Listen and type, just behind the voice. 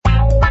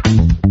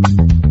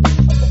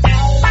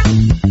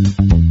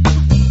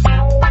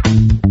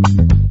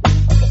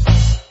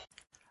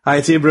Hi,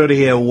 it's Ian Brody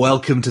here.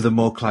 Welcome to the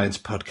More Clients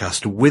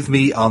podcast. With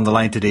me on the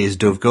line today is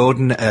Dov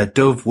Gordon.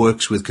 Dov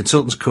works with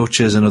consultants,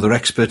 coaches and other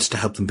experts to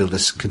help them build a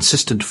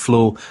consistent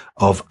flow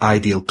of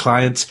ideal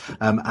clients.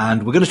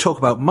 And we're going to talk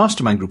about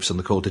mastermind groups on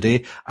the call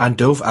today. And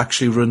Dov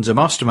actually runs a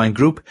mastermind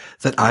group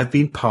that I've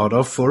been part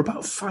of for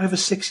about 5 or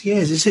 6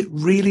 years. Is it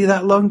really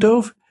that long,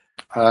 Dov?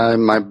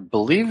 I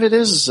believe it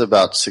is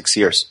about 6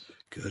 years.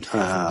 Good.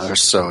 Or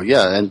so,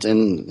 yeah. And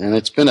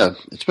it's been a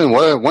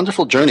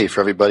wonderful journey for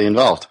everybody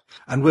involved.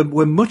 And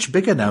we're much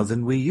bigger now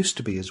than we used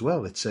to be as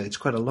well. It's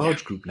quite a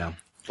large group now.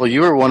 Well,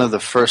 you were one of the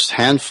first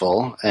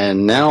handful,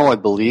 and now I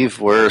believe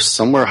we're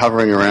somewhere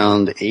hovering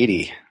around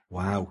 80.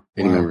 Wow.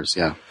 80 members,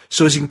 yeah.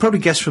 So as you can probably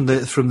guess from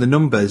the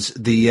numbers,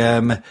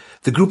 the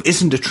group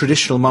isn't a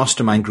traditional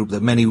mastermind group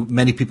that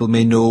many people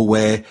may know,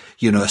 where,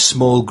 a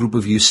small group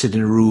of you sit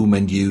in a room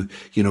and you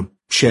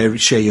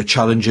share your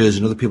challenges,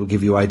 and other people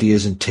give you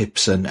ideas and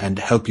tips and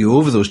help you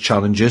over those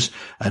challenges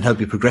and help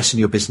you progress in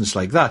your business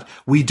like that.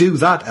 We do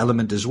that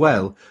element as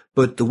well,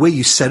 but the way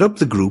you set up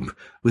the group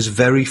was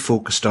very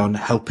focused on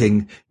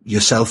helping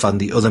yourself and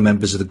the other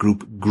members of the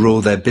group grow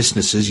their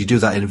businesses. You do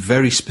that in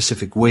very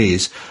specific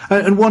ways,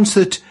 and ones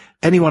that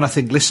anyone, I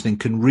think, listening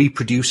can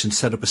reproduce and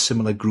set up a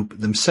similar group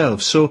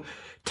themselves. So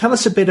tell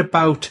us a bit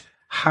about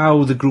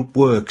how the group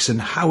works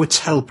and how it's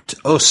helped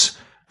us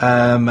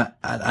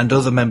and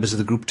other members of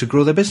the group to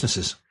grow their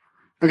businesses.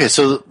 Okay,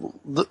 so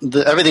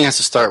everything has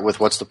to start with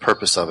what's the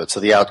purpose of it,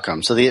 so the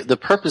outcome. So the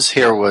purpose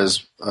here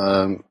was,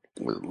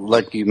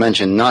 like you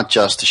mentioned, not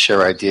just to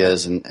share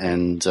ideas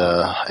and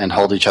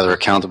hold each other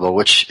accountable,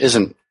 which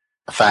isn't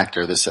a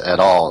factor this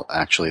at all,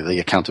 actually, the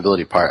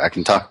accountability part. I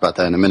can talk about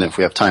that in a minute if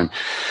we have time.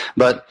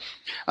 But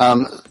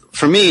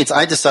for me,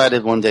 I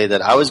decided one day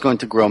that I was going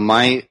to grow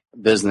my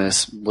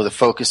business with a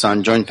focus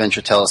on joint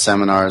venture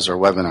teleseminars or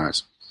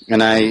webinars.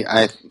 And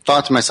I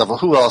thought to myself, well,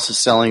 who else is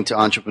selling to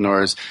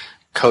entrepreneurs,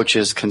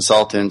 coaches,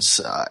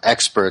 consultants,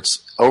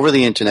 experts over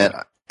the internet,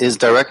 is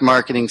direct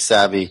marketing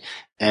savvy,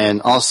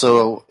 and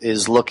also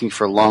is looking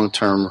for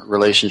long-term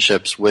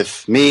relationships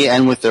with me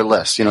and with their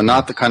list?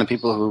 Not the kind of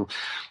people who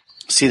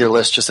see their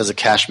list just as a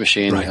cash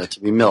machine to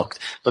be milked,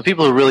 but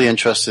people who are really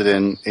interested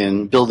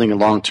in building a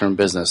long-term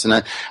business.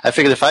 And I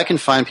figured if I can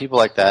find people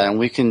like that and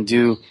we can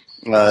do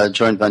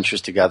joint ventures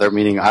together,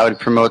 meaning I would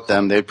promote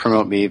them, they'd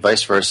promote me,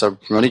 vice versa,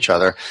 promote each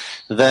other,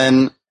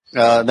 then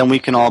we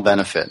can all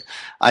benefit.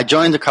 I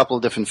joined a couple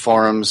of different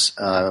forums,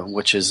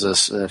 which is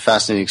a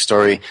fascinating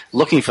story,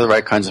 looking for the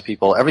right kinds of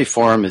people. Every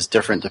forum is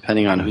different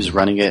depending on who's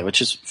running it,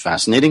 which is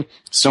fascinating.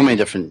 So many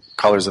different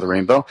colors of the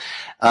rainbow.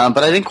 But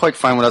I didn't quite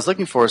find what I was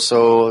looking for,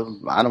 so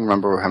I don't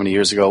remember how many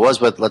years ago it was,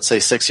 but let's say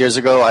 6 years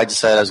ago, I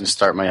decided I was going to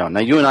start my own.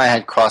 Now, you and I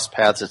had crossed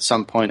paths at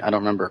some point. I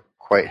don't remember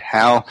quite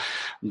how,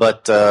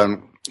 but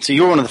so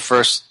you were one of the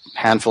first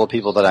handful of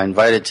people that I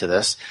invited to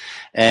this,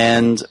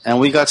 and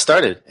we got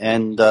started.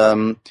 And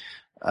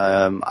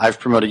I've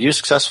promoted you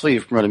successfully.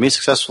 You've promoted me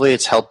successfully.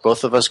 It's helped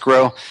both of us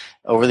grow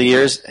over the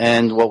years.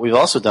 And what we've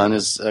also done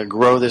is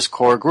grow this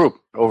core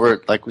group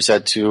over, like we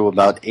said, to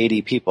about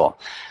 80 people.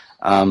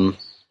 So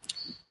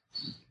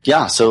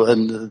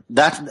and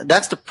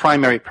that's the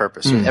primary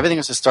purpose. Everything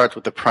has to start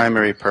with the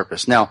primary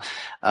purpose. Now,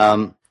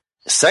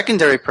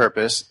 secondary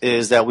purpose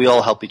is that we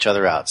all help each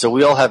other out. So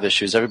we all have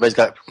issues. Everybody's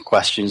got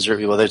questions,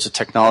 whether it's a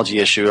technology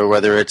issue or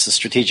whether it's a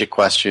strategic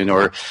question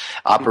or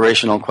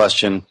operational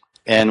question.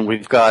 And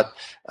we've got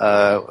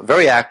a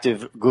very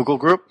active Google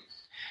group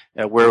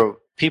where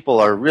people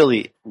are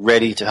really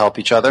ready to help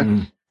each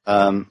other.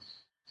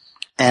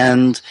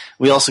 And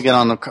we also get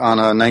on a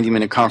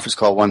 90-minute conference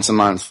call once a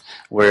month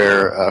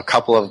where a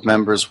couple of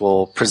members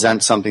will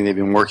present something they've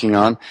been working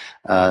on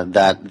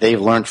that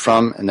they've learned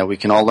from and that we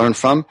can all learn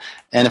from.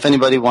 And if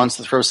anybody wants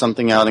to throw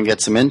something out and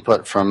get some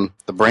input from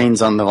the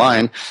brains on the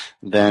line,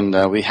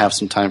 then we have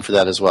some time for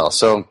that as well.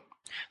 So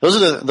those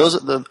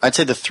are I'd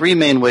say the three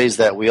main ways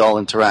that we all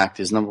interact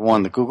is, number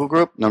one, the Google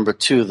group, number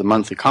two, the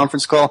monthly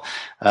conference call,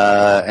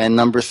 and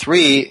number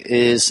three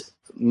is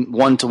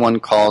one-to-one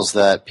calls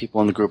that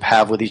people in the group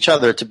have with each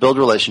other to build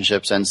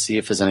relationships and see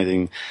if there's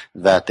anything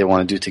that they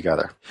want to do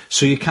together.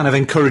 So you kind of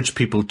encourage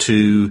people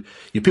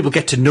people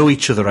get to know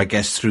each other, I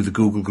guess, through the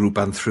Google group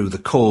and through the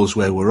calls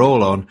where we're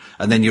all on,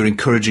 and then you're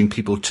encouraging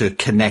people to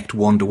connect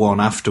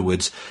one-to-one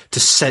afterwards to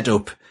set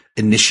up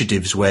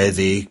initiatives where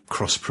they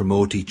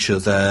cross-promote each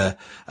other.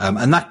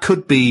 And that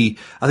could be,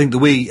 I think the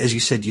way, as you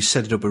said, you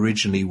set it up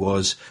originally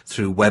was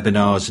through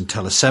webinars and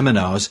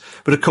teleseminars.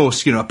 But of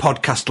course, a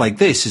podcast like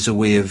this is a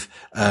way of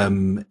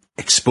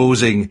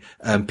exposing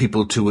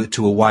people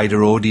to a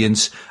wider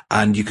audience.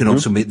 And you can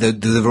also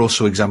there are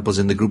also examples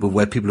in the group of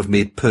where people have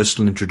made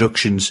personal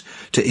introductions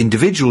to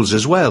individuals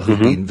as well who've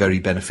been very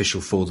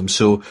beneficial for them.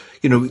 So,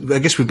 I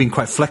guess we've been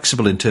quite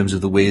flexible in terms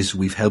of the ways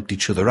we've helped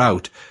each other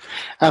out.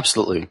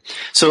 Absolutely.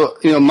 So,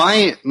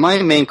 my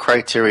main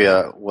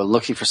criteria when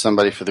looking for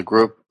somebody for the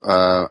group,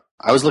 I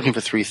was looking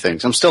for three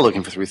things. I'm still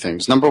looking for three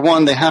things. Number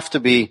one, they have to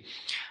be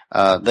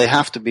they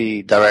have to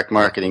be direct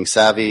marketing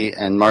savvy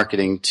and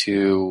marketing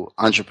to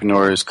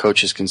entrepreneurs,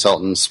 coaches,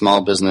 consultants,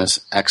 small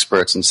business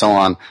experts, and so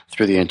on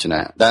through the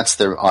internet. That's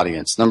their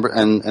audience.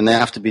 And they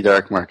have to be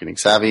direct marketing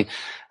savvy.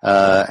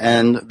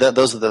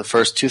 Those are the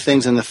first two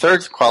things. And the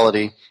third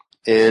quality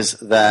is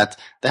that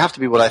they have to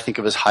be what I think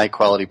of as high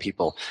quality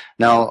people.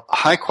 Now,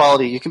 high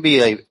quality, you can be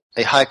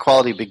a high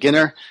quality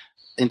beginner,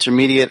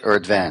 intermediate, or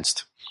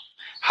advanced.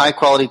 High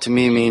quality to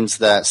me means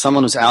that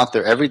someone who's out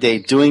there every day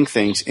doing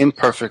things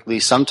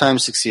imperfectly,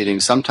 sometimes succeeding,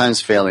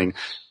 sometimes failing,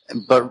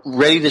 but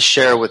ready to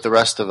share with the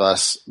rest of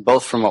us,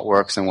 both from what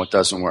works and what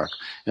doesn't work.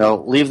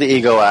 Leave the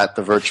ego at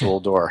the virtual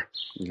door.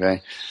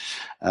 Okay.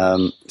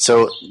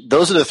 So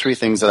those are the three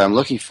things that I'm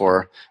looking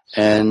for,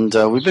 and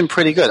we've been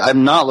pretty good.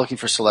 I'm not looking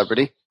for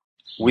celebrity.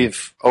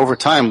 Over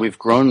time, we've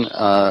grown,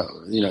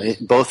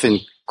 both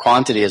in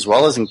quantity as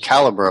well as in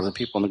caliber of the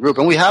people in the group.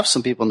 And we have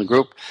some people in the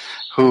group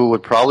who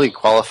would probably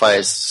qualify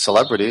as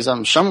celebrities.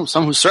 Some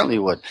who certainly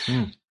would.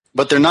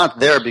 But they're not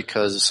there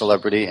because of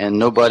celebrity, and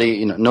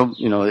nobody,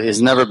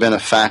 has never been a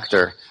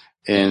factor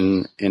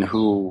in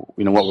who,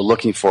 what we're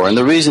looking for. And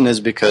the reason is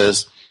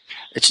because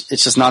it's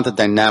just not the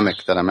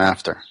dynamic that I'm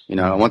after.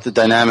 I want the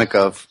dynamic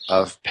of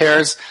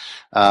pairs,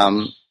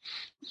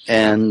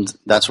 and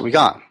that's what we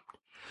got.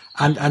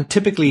 And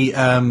typically,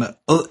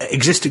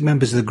 existing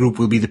members of the group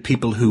will be the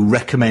people who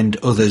recommend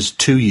others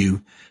to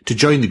you to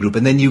join the group,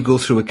 and then you go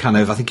through a kind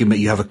of, I think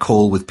you have a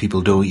call with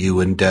people, don't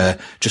you, and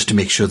just to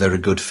make sure they're a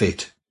good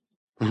fit.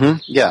 Mm-hmm.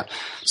 Yeah.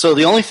 So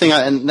the only thing,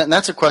 and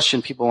that's a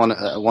question people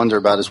wonder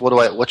about is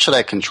what should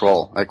I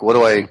control? Like, I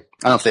don't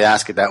know if they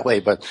ask it that way,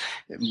 but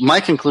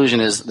my conclusion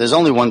is there's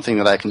only one thing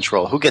that I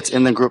control: who gets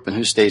in the group and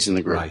who stays in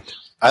the group. Right.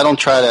 I don't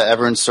try to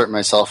ever insert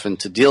myself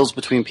into deals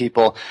between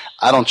people.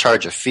 I don't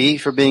charge a fee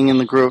for being in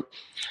the group.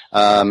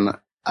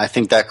 I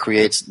think that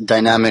creates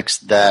dynamics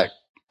that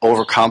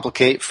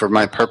overcomplicate for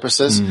my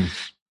purposes,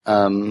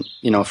 for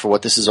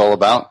what this is all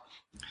about.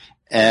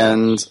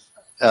 And,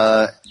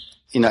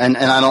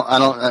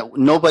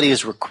 nobody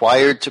is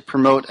required to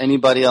promote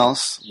anybody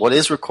else. What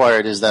is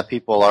required is that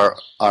people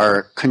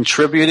are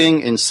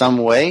contributing in some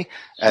way.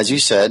 As you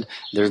said,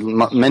 there's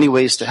many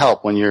ways to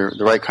help when you're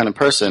the right kind of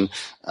person.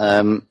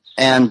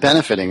 And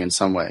benefiting in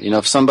some way.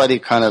 If somebody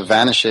kind of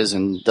vanishes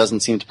and doesn't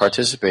seem to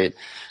participate,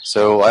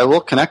 so I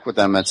will connect with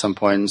them at some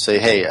point and say,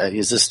 hey,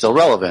 is this still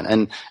relevant?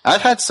 And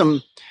I've had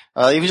some,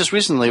 even just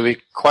recently,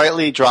 we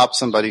quietly dropped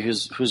somebody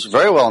who's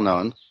very well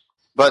known,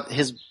 but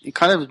he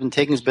kind of been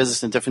taking his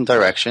business in a different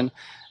direction.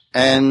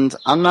 And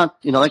I'm not,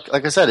 like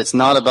I said, it's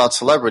not about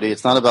celebrity.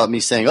 It's not about me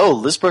saying, oh,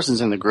 this person's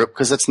in the group,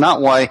 because that's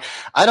not why.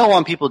 I don't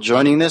want people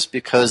joining this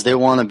because they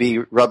want to be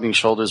rubbing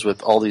shoulders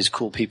with all these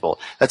cool people.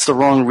 That's the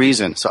wrong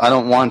reason. So I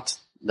don't want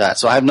that.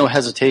 So I have no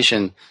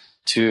hesitation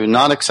to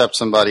not accept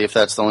somebody if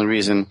that's the only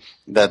reason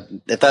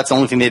if that's the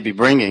only thing they'd be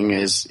bringing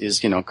is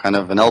kind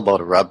of an elbow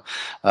to rub,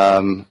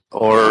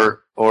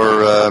 or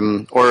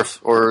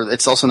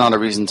it's also not a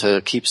reason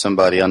to keep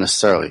somebody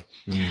unnecessarily.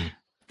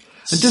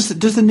 And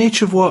does the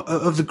nature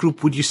of the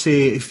group, would you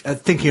say,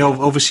 thinking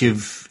obviously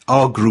of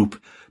our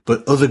group,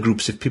 but other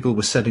groups, if people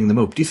were setting them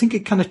up, do you think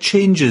it kind of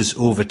changes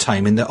over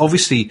time? In that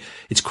obviously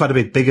it's quite a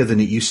bit bigger than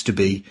it used to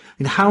be.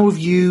 And how have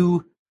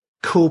you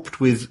coped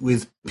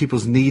with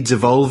people's needs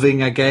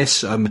evolving, I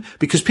guess?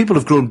 Because people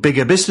have grown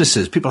bigger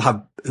businesses. People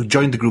who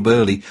joined the group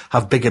early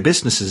have bigger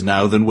businesses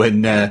now than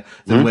when they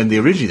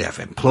originally have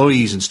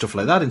employees and stuff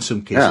like that in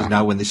some cases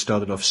now when they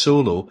started off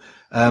solo.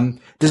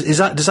 Does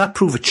that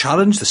prove a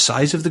challenge, the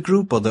size of the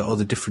group or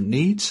the different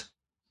needs?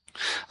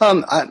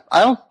 I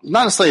don't,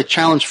 not necessarily a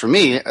challenge for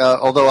me,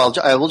 although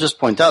I will just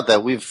point out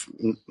that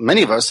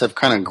many of us have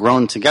kind of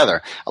grown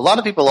together. A lot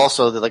of people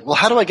also, they're like, well,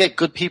 how do I get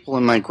good people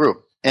in my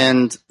group?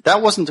 And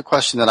that wasn't the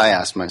question that I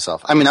asked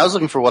myself. I mean, I was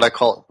looking for what I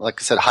call, like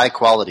I said, high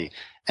quality.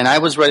 And I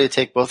was ready to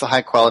take both a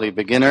high quality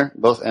beginner,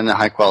 and a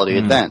high quality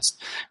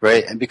advanced,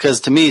 right? And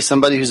because to me,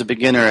 somebody who's a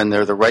beginner and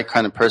they're the right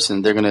kind of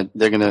person, they're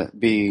gonna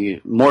be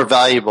more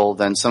valuable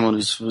than someone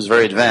who's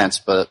very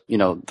advanced, but,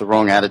 the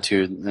wrong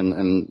attitude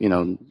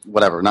and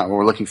whatever, not what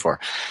we're looking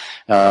for.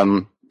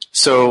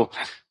 So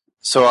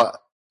and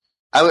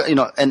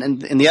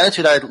the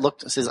attitude I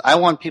looked says, I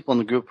want people in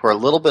the group who are a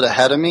little bit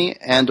ahead of me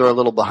and or a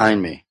little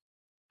behind me.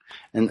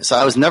 And so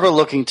I was never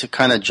looking to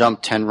kind of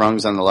jump 10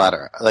 rungs on the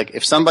ladder. Like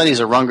if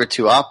somebody's a rung or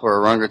two up or a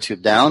rung or two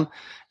down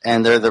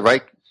and they're the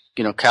right,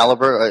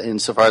 caliber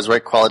insofar as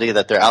right quality,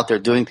 that they're out there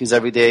doing things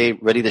every day,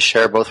 ready to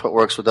share both what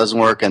works, what doesn't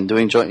work, and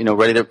doing joint,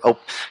 ready to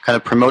kind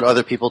of promote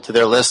other people to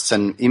their lists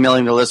and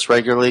emailing their lists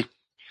regularly,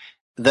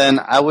 then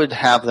I would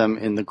have them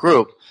in the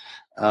group,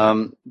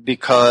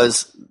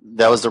 because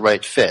that was the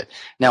right fit.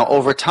 Now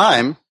over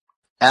time,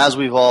 as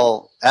we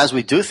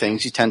do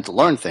things, you tend to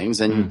learn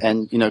things,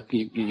 and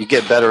you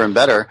get better and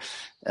better,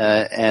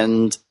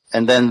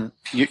 and then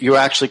you're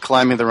actually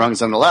climbing the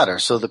rungs on the ladder.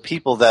 So the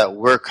people that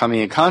we're coming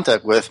in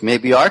contact with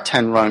maybe are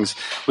 10 rungs.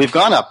 We've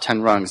gone up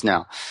 10 rungs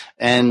now,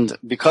 and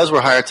because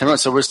we're higher 10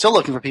 rungs, so we're still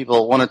looking for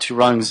people 1 or 2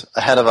 rungs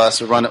ahead of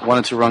us or 1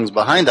 or 2 rungs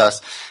behind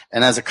us,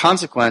 and as a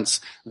consequence,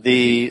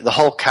 the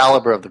whole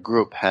caliber of the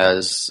group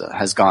has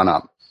gone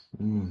up.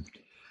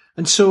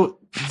 And so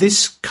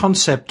this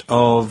concept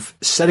of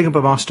setting up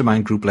a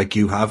mastermind group like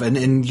you have, and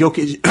in your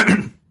case,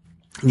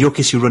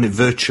 you run it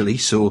virtually,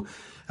 so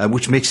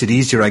which makes it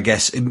easier, I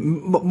guess,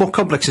 more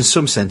complex in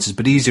some senses,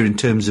 but easier in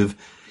terms of,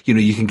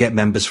 you can get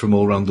members from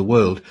all around the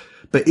world.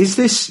 But is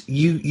this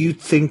you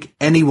think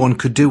anyone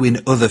could do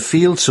in other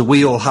fields? So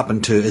we all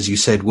happen to, as you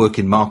said, work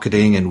in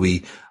marketing,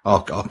 and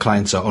our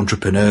clients are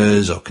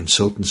entrepreneurs or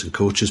consultants and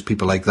coaches,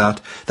 people like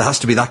that. There has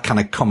to be that kind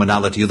of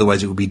commonality,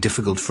 otherwise it would be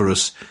difficult for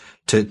us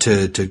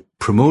to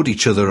promote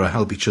each other or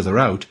help each other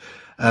out.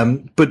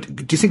 But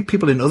do you think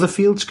people in other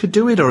fields could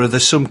do it, or are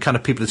there some kind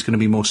of people it's going to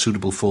be more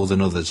suitable for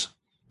than others?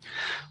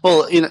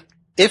 Well,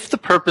 if the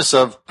purpose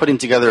of putting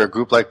together a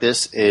group like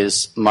this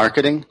is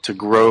marketing to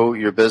grow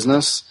your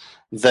business,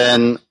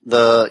 then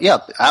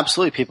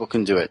absolutely people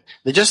can do it.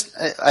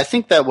 I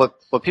think that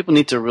what people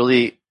need to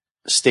really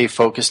stay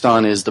focused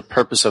on is the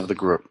purpose of the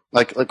group.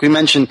 Like we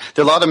mentioned,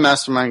 there are a lot of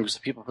mastermind groups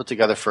that people put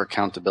together for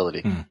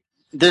accountability.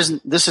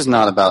 This is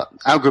not about,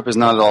 our group is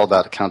not at all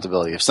about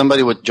accountability. If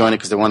somebody would join it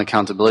because they want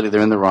accountability,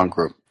 they're in the wrong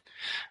group.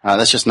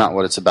 That's just not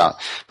what it's about.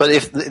 But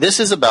if this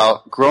is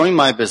about growing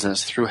my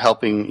business through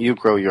helping you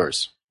grow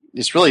yours,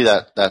 it's really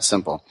that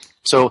simple.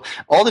 So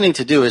all they need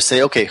to do is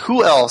say, okay,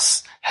 who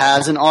else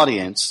has an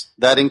audience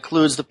that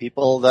includes the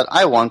people that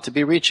I want to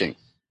be reaching?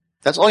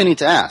 That's all you need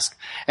to ask.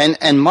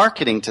 And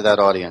marketing to that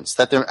audience,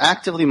 that they're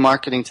actively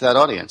marketing to that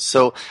audience.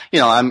 So,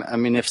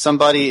 if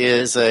somebody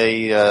is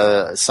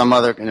some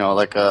other,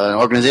 like an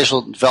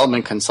organizational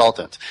development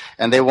consultant,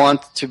 and they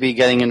want to be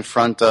getting in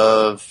front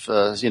of,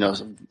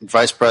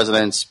 vice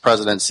presidents,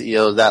 presidents,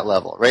 CEOs, that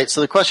level, right? So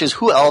the question is,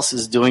 who else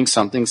is doing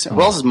something?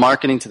 Who else is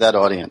marketing to that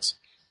audience?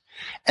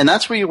 And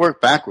that's where you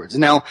work backwards.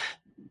 Now,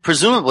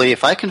 presumably,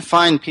 if I can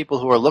find people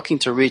who are looking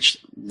to reach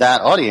that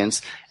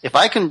audience, if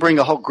I can bring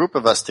a whole group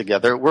of us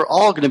together, we're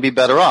all going to be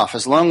better off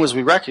as long as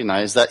we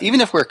recognize that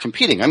even if we're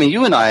competing. I mean,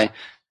 you and I,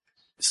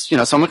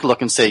 someone could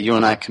look and say you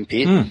and I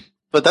compete,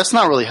 but that's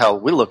not really how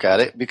we look at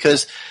it,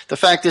 because the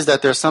fact is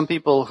that there are some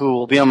people who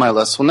will be on my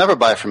list will never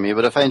buy from me,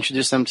 but if I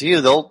introduce them to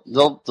you,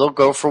 they'll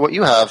go for what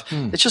you have.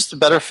 It's just a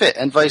better fit,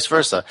 and vice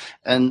versa.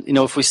 And,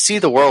 if we see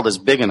the world as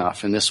big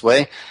enough in this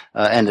way,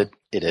 and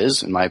it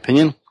is, in my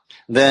opinion,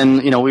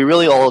 then, we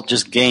really all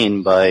just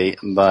gain by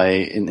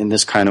in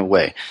this kind of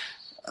way.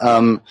 I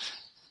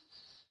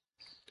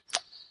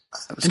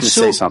was going to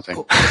say something.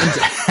 Well,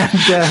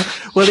 I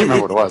can't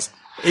remember what it was.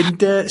 I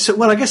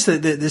guess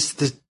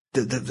the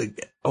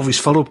obvious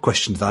follow-up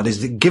question to that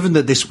is that given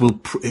that this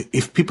will,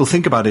 if people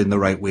think about it in the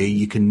right way,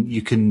 you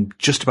can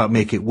just about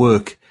make it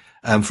work,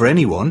 for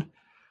anyone.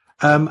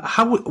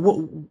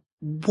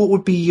 What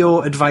would be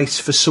your advice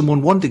for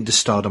someone wanting to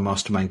start a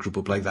mastermind group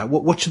up like that?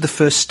 What should the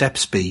first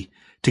steps be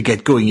to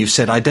get going? You've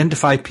said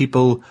identify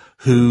people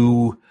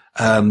who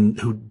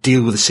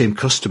deal with the same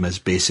customers,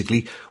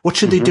 basically. What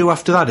should they do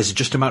after that? Is it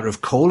just a matter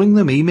of calling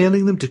them,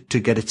 emailing them to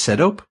get it set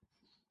up?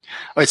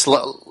 I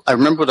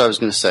remember what I was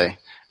going to say.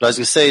 What I was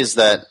going to say is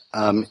that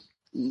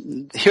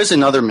here's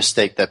another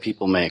mistake that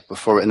people make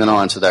and then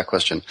I'll answer that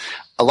question.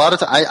 A lot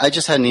of I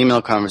just had an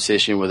email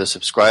conversation with a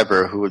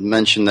subscriber who would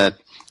mention that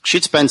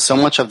she'd spent so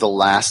much of the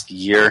last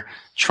year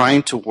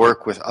trying to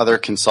work with other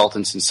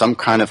consultants in some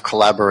kind of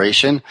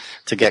collaboration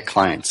to get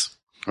clients,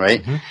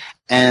 right?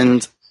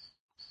 And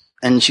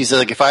she said,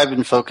 like, if I had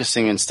been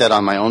focusing instead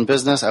on my own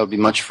business, I would be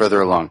much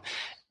further along.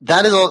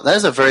 That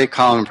is a very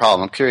common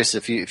problem. I'm curious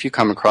if you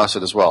come across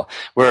it as well,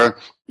 where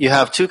you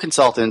have two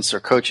consultants or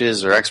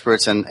coaches or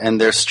experts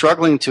and they're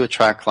struggling to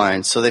attract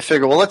clients. So they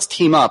figure, well, let's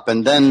team up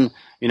and then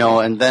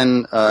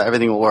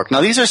everything will work.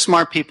 Now, these are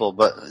smart people,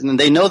 but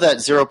they know that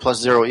 0 +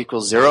 0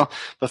 = 0.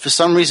 But for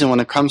some reason,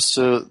 when it comes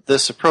to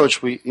this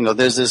approach,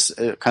 there's this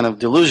kind of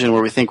delusion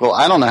where we think, well,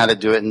 I don't know how to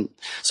do it, and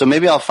so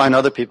maybe I'll find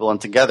other people,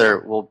 and together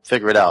we'll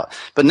figure it out.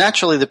 But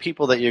naturally, the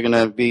people that you're going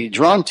to be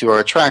drawn to or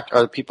attract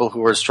are the people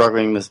who are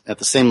struggling at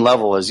the same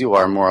level as you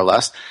are, more or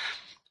less.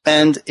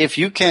 And if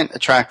you can't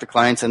attract the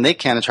clients and they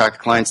can't attract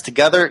the clients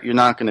together, you're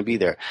not going to be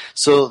there.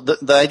 So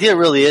the idea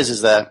really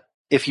is that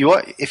you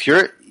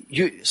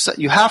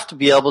have to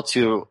be able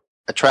to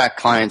attract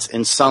clients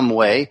in some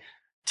way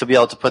to be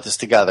able to put this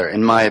together,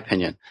 in my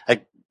opinion.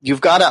 Like,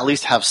 you've got to at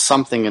least have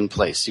something in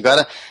place. You've got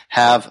to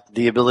have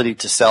the ability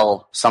to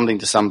sell something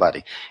to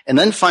somebody. And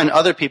then find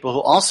other people who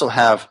also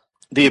have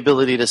the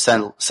ability to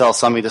sell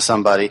something to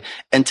somebody.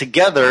 And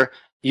together,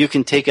 you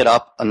can take it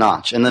up a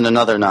notch, and then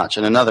another notch,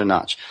 and another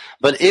notch.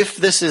 But if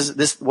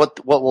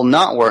what will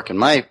not work, in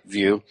my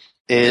view,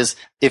 is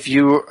if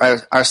you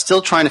are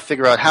still trying to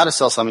figure out how to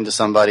sell something to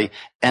somebody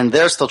and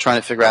they're still trying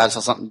to figure out how to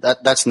sell something,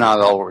 that's not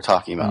at all what we're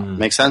talking about.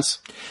 Make sense?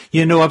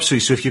 Yeah, no,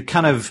 absolutely. So if you've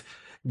kind of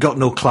got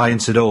no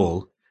clients at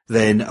all,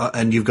 then,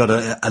 and you've got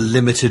a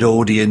limited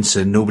audience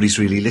and nobody's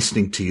really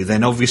listening to you,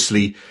 then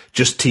obviously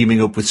just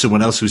teaming up with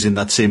someone else who's in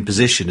that same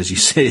position, as you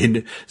say,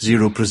 in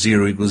 0 +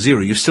 0 =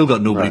 0, you've still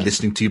got nobody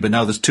listening to you, but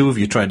now there's two of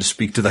you trying to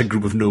speak to that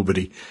group of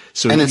nobody.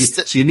 So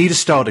you need a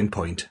starting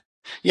point.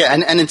 Yeah.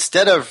 And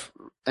instead of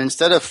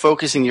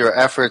focusing your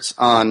efforts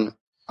on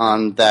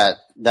that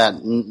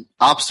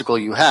obstacle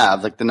you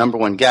have, like the number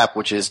one gap,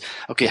 which is,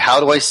 okay, how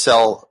do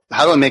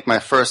I make my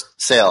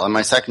first sale and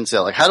my second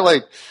sale? Like, how do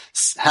I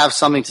have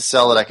something to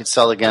sell that I could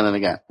sell again and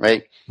again,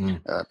 right?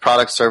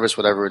 Product, service,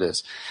 whatever it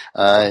is.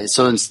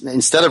 So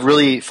instead of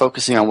really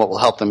focusing on what will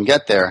help them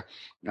get there,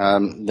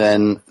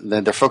 then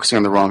they're focusing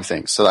on the wrong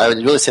thing. So I would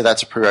really say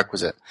that's a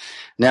prerequisite.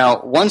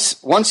 Now,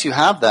 once you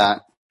have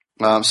that,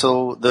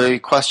 so the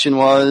question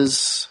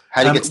was,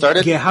 how do you get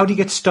started? Yeah, how do you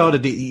get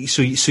started?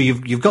 So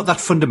you've got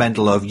that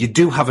fundamental of, you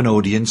do have an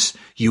audience,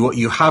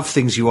 you have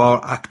things you are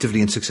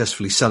actively and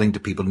successfully selling to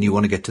people, and you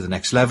want to get to the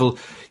next level.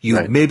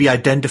 You've maybe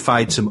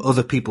identified some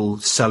other people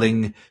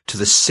selling to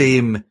the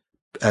same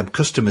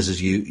customers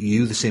as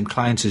you, the same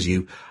clients as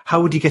you.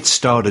 How would you get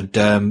started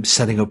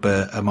setting up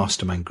a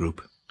mastermind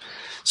group?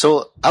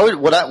 So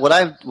what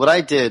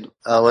I did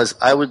was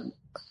I would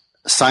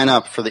sign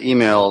up for the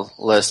email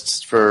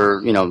lists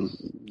for,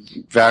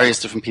 various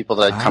different people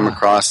that I'd come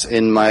across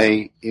in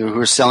my, who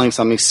were selling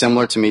something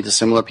similar to me to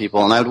similar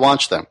people, and I would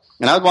watch them.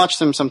 And I would watch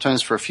them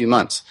sometimes for a few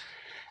months.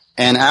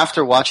 And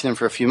after watching them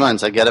for a few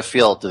months, I get a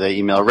feel. Do they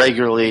email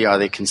regularly? Are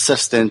they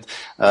consistent?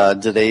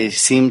 Do they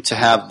seem to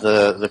have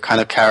the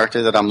kind of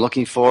character that I'm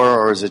looking for,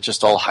 or is it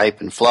just all hype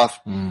and fluff?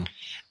 And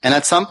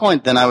at some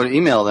point, then I would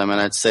email them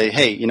and I'd say,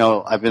 hey,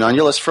 I've been on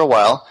your list for a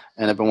while,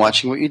 and I've been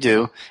watching what you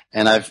do,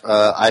 and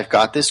I've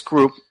got this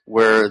group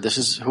where this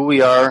is who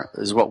we are,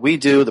 this is what we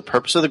do, the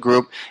purpose of the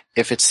group.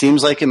 If it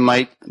seems like it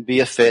might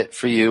be a fit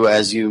for you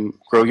as you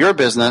grow your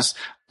business,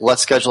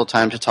 let's schedule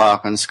time to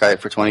talk on Skype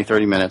for 20,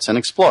 30 minutes and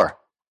explore.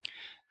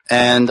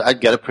 And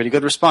I'd get a pretty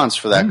good response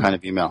for that kind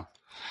of email.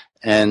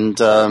 And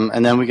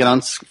then we get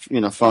on,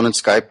 phone and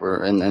Skype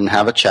and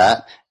have a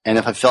chat. And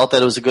if I felt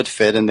that it was a good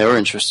fit and they were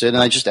interested,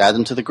 and I just add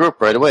them to the group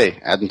right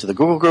away, add them to the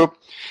Google group.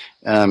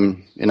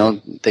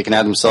 They can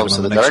add themselves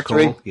to the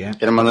directory, get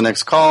them on the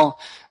next call,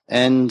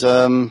 and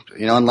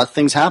let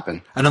things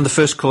happen. And on the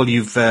first call,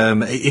 it's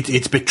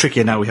a bit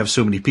trickier now. We have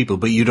so many people,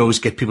 but you'd always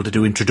get people to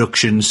do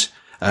introductions,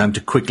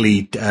 to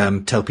quickly,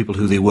 tell people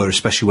who they were,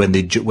 especially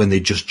when they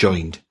just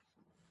joined.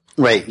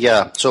 Right.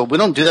 Yeah. So we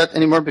don't do that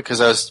anymore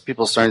because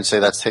people starting to say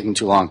that's taking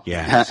too long.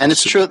 Yeah. And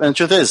it's true. And the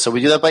truth is, so we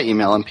do that by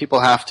email, and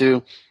people have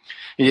to,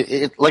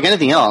 like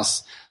anything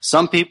else,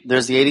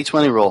 there's the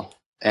 80-20 rule.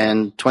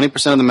 And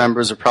 20% of the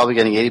members are probably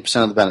getting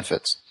 80% of the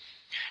benefits,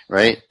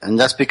 right? And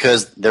that's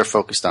because they're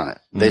focused on it.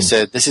 They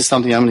said, this is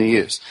something I'm going to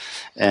use.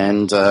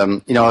 And,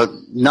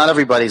 not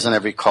everybody's on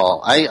every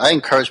call. I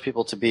encourage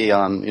people to be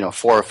on,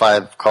 4 or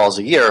 5 calls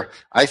a year,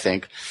 I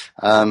think.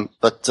 That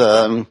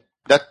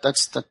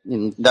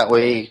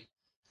way,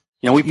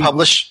 we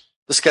publish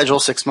the schedule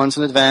 6 months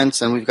in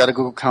advance, and we've got a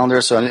Google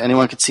Calendar so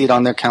anyone can see it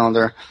on their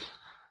calendar.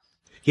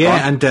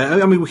 Yeah, and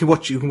we can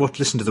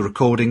listen to the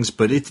recordings,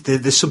 but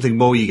there's something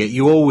more you get.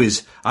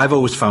 I've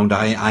always found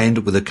I end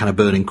up with a kind of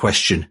burning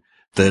question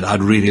that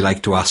I'd really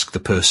like to ask the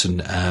person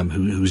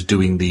who's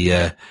doing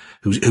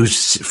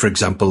who's for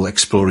example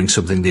exploring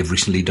something they've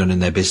recently done in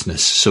their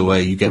business. So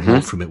you get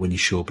more from it when you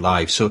show up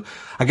live. So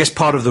I guess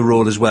part of the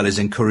role as well is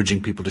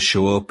encouraging people to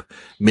show up,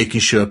 making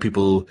sure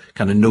people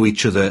kind of know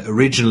each other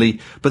originally,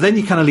 but then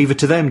you kind of leave it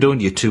to them, don't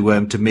you,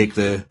 to make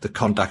the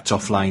contacts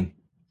offline.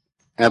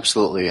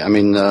 Absolutely. I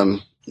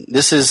mean,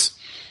 this is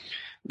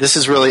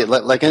really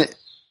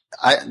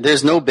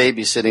there's no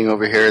babysitting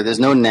over here. There's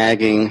no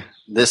nagging.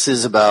 This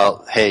is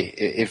about, hey,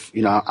 if,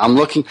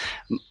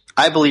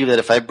 I believe that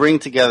if I bring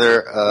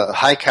together,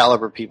 high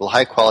caliber people,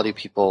 high quality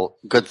people,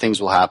 good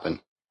things will happen.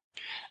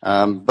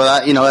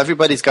 But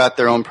everybody's got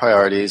their own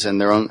priorities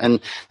and and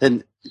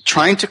then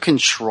trying to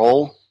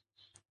control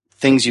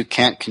things you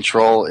can't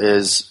control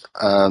is,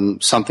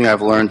 something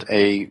I've learned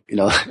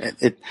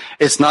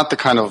it's not the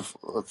kind of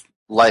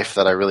life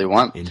that I really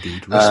want.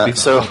 Indeed.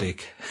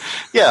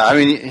 Yeah, I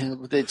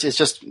mean, it's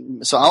just,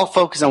 so I'll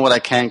focus on what I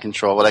can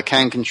control. What I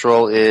can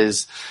control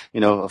is,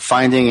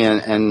 finding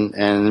and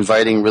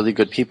inviting really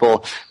good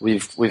people.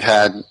 We've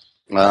had,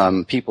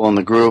 people in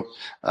the group,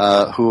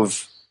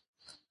 who've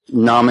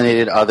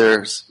nominated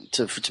others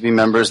to be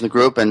members in the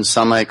group, and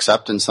some I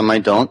accept and some I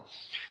don't,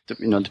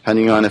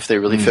 depending on if they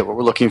really fit what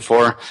we're looking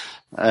for.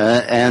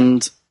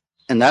 And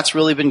that's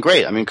really been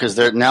great. I mean, because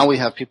now we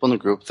have people in the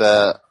group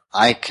that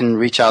I can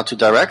reach out to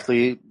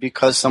directly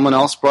because someone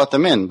else brought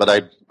them in, but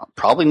I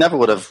probably never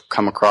would have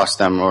come across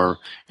them, or,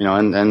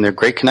 and they're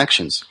great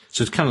connections.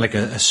 So it's kind of like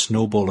a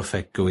snowball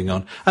effect going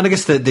on. And I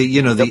guess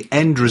the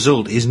end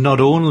result is not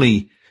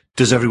only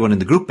does everyone in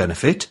the group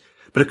benefit,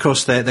 but of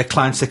course their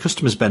clients, their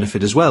customers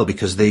benefit as well,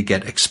 because they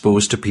get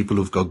exposed to people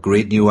who've got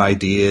great new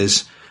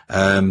ideas,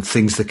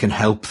 things that can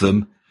help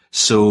them.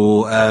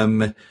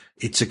 So,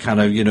 it's a kind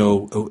of,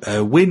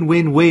 a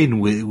win-win-win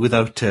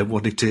without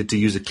wanting to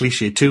use a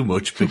cliche too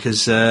much,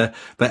 because,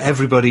 but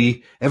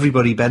everybody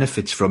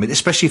benefits from it,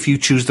 especially if you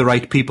choose the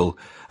right people.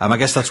 I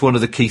guess that's one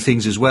of the key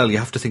things as well. You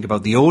have to think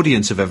about the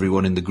audience of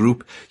everyone in the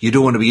group. You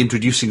don't want to be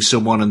introducing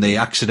someone and they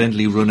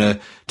accidentally run a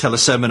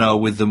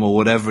teleseminar with them or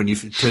whatever, and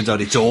it turns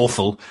out it's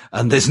awful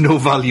and there's no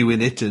value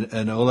in it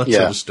and all that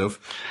sort of stuff.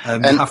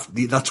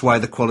 That's why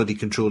the quality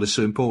control is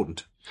so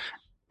important.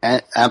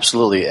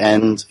 Absolutely.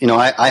 And,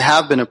 I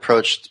have been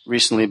approached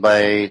recently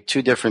by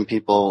two different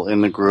people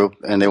in the group,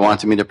 and they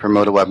wanted me to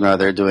promote a webinar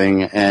they're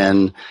doing.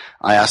 And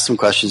I asked them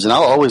questions, and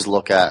I'll always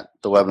look at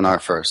the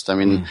webinar first.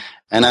 And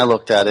I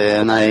looked at it,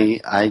 and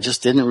I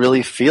just didn't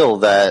really feel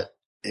that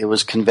it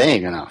was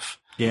conveying enough.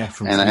 Yeah.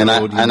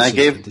 I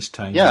gave this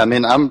time. Yeah.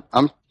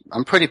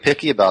 I'm pretty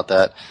picky about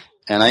that.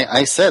 And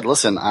I said,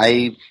 listen,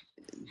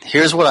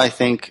 here's what I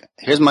think.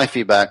 Here's my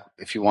feedback.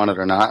 If you want it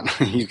or not,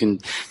 you can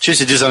choose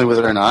to do something with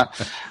it or not.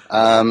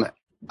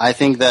 I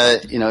think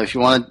that, if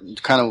you want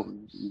to kind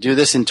of do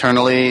this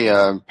internally,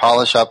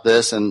 polish up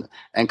this and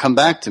come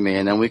back to me,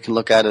 and then we can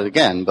look at it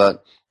again.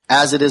 But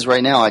as it is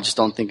right now, I just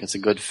don't think it's a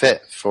good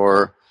fit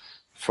for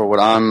what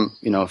I'm,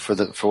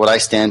 for what I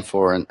stand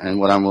for and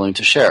what I'm willing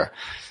to share.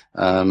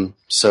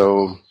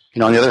 So,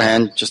 on the other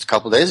hand, just a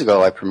couple of days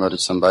ago, I promoted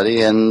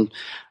somebody, and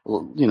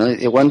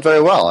it went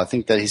very well. I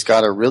think that he's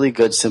got a really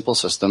good, simple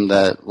system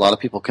that a lot of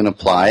people can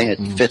apply. It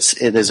fits.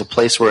 It is a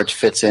place where it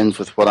fits in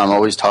with what I'm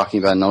always talking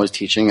about and always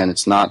teaching, and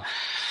it's not,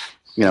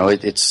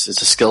 it's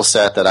a skill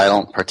set that I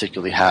don't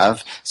particularly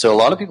have. So a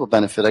lot of people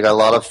benefit. I got a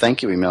lot of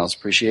thank you emails,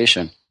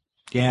 appreciation.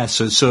 Yeah.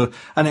 So,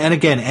 and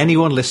again,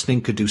 anyone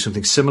listening could do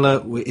something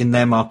similar in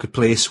their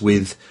marketplace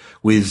with,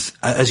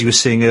 as you were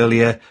saying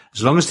earlier,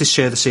 as long as they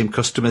share the same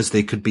customers,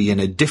 they could be in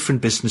a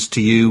different business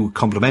to you,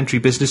 complementary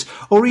business,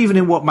 or even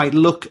in what might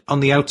look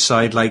on the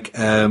outside like,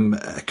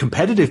 a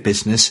competitive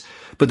business.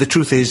 But the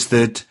truth is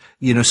that,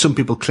 some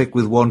people click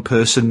with one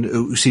person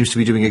who seems to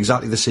be doing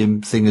exactly the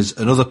same thing as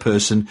another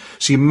person.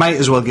 So you might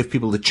as well give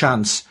people the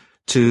chance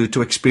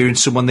to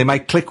experience someone they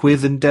might click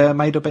with and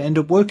might end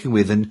up working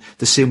with, and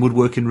the same would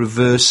work in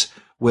reverse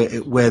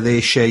where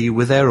they share you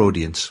with their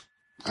audience.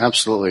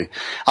 Absolutely.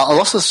 I'll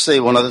also say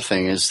one other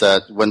thing is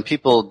that when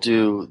people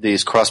do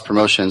these cross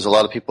promotions, a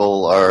lot of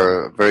people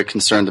are very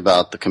concerned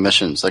about the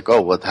commissions. Like,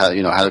 how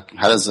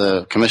does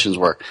the commissions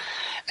work?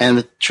 And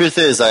the truth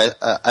is,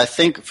 I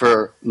think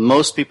for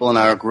most people in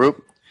our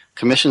group,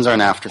 commissions are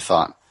an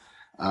afterthought.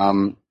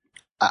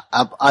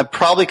 I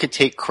probably could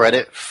take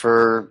credit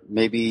for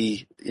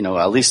maybe,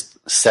 at least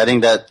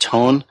setting that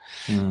tone,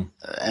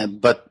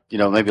 but,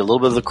 maybe a little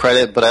bit of the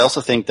credit. But I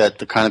also think that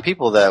the kind of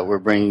people that we're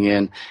bringing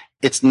in,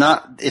 it's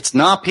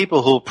not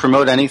people who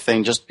promote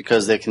anything just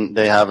because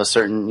they have a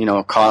certain,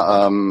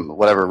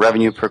 whatever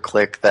revenue per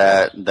click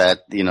that,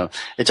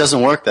 it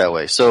doesn't work that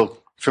way. So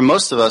for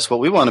most of us, what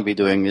we want to be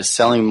doing is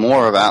selling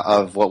more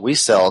of what we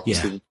sell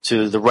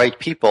to the right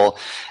people.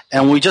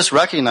 And we just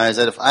recognize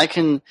that if I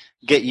can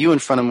get you in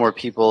front of more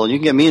people and you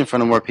can get me in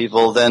front of more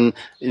people, then,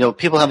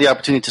 people have the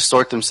opportunity to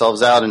sort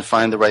themselves out and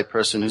find the right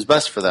person who's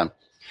best for them.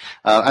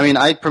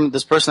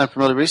 This person I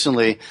promoted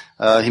recently,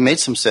 he made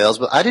some sales,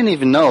 but I didn't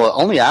even know.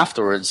 Only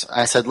afterwards,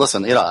 I said,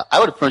 listen, I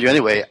would have promoted you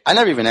anyway. I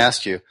never even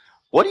asked you,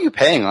 what are you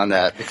paying on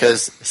that?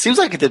 Because it seems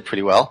like it did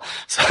pretty well.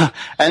 So,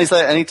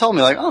 and he told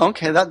me like, oh,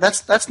 okay,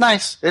 that's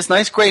nice. It's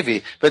nice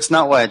gravy, but it's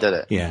not why I did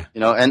it. Yeah.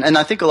 And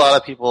I think a lot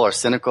of people are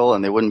cynical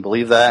and they wouldn't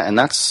believe that. And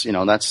that's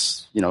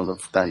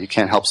that you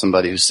can't help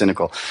somebody who's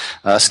cynical.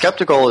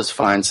 Skeptical is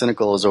fine.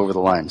 Cynical is over the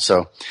line.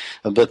 So,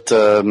 but,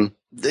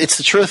 it's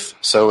the truth.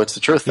 So it's the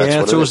truth.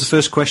 That's always the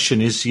first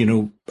question is,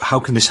 how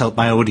can this help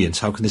my audience?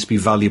 How can this be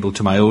valuable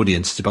to my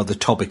audience? It's about the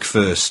topic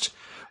first,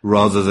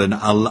 rather than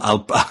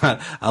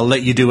I'll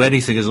let you do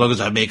anything as long as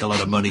I make a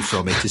lot of money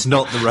from it. It's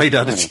not the right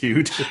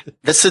attitude.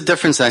 That's the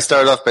difference. And I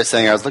started off by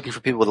saying I was looking for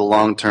people with a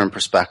long-term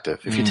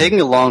perspective. If you're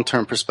taking a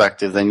long-term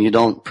perspective, then you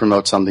don't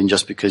promote something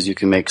just because you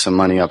can make some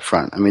money up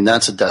front. I mean,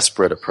 that's a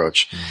desperate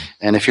approach.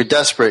 And if you're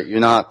desperate, you're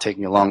not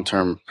taking a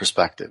long-term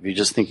perspective. You're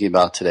just thinking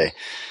about today.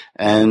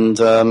 And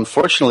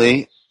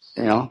fortunately,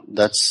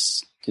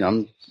 that's,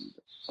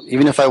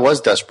 even if I was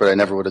desperate, I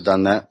never would have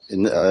done that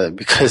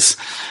because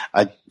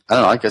I don't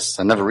know, I guess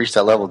I never reached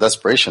that level of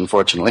desperation,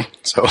 fortunately.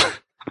 So,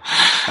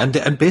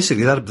 and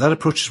basically that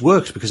approach has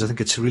worked because I think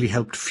it's really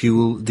helped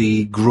fuel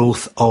the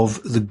growth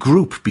of the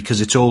group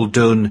because it's all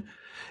done.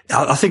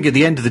 I think at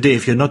the end of the day,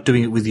 if you're not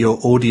doing it with your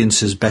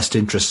audience's best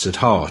interests at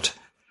heart,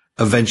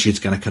 eventually it's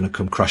going to kind of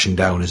come crashing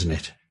down, isn't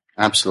it?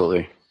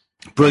 Absolutely.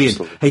 Brilliant.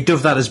 Absolutely. Hey,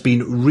 Dov, that has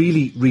been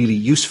really, really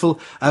useful.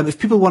 If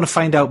people want to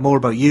find out more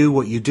about you,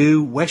 what you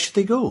do, where should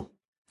they go?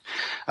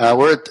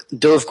 We're at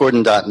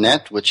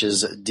dovgordon.net, which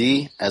is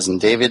D as in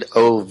David,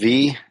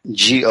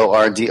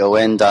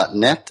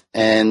 OVGORDON.net.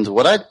 And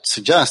what I'd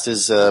suggest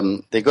is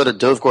they go to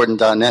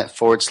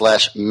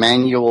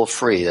dovgordon.net/manual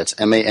free. That's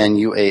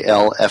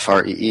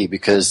MANUALFREE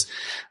because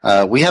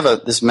we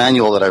have this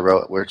manual that I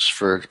wrote, which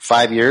for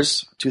 5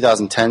 years,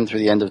 2010 through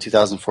the end of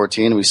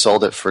 2014, we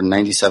sold it for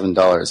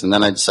 $97. And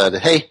then I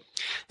decided, hey,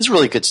 this is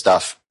really good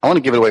stuff. I want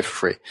to give it away for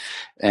free.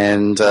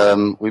 And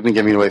we've been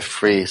giving it away for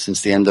free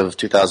since the end of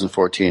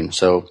 2014.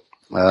 So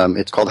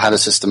it's called How to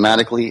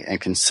Systematically and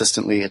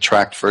Consistently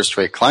Attract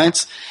First-Rate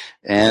Clients.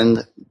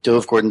 And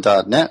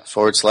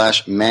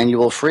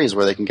dovgordon.net/manual free is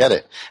where they can get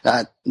it.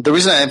 The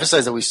reason I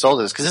emphasize that we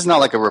sold it is because it's not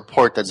like a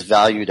report that's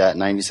valued at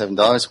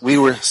 $97. We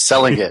were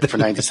selling it for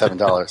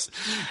 $97.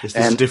 There's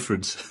this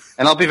difference.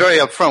 And I'll be very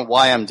upfront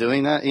why I'm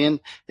doing that, Ian.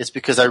 It's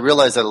because I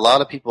realized that a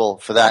lot of people,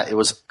 for that, it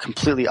was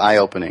completely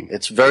eye-opening.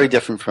 It's very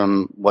different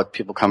from what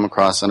people come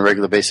across on a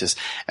regular basis.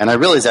 And I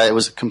realized that it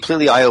was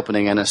completely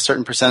eye-opening, and a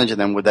certain percentage of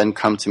them would then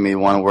come to me,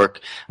 want to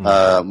work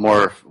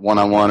more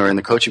one-on-one or in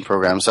the coaching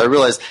program. So I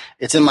realized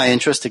it's in my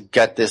interest to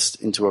get this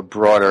into a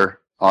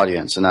broader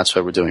audience, and that's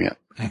why we're doing it.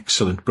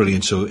 Excellent.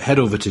 Brilliant. So head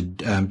over to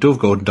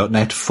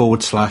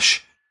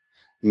dovgordon.net/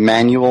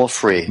 manual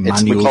free.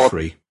 Manual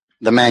free.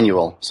 The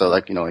manual. So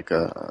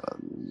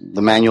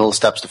the manual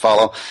steps to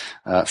follow,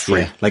 free.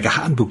 Yeah, like a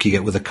handbook you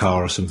get with a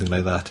car or something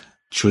like that.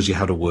 Shows you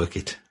how to work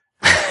it.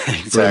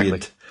 Exactly.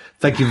 Brilliant.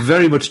 Thank you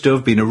very much,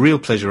 Dov. Been a real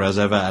pleasure as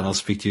ever, and I'll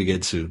speak to you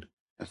again soon.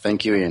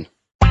 Thank you, Ian.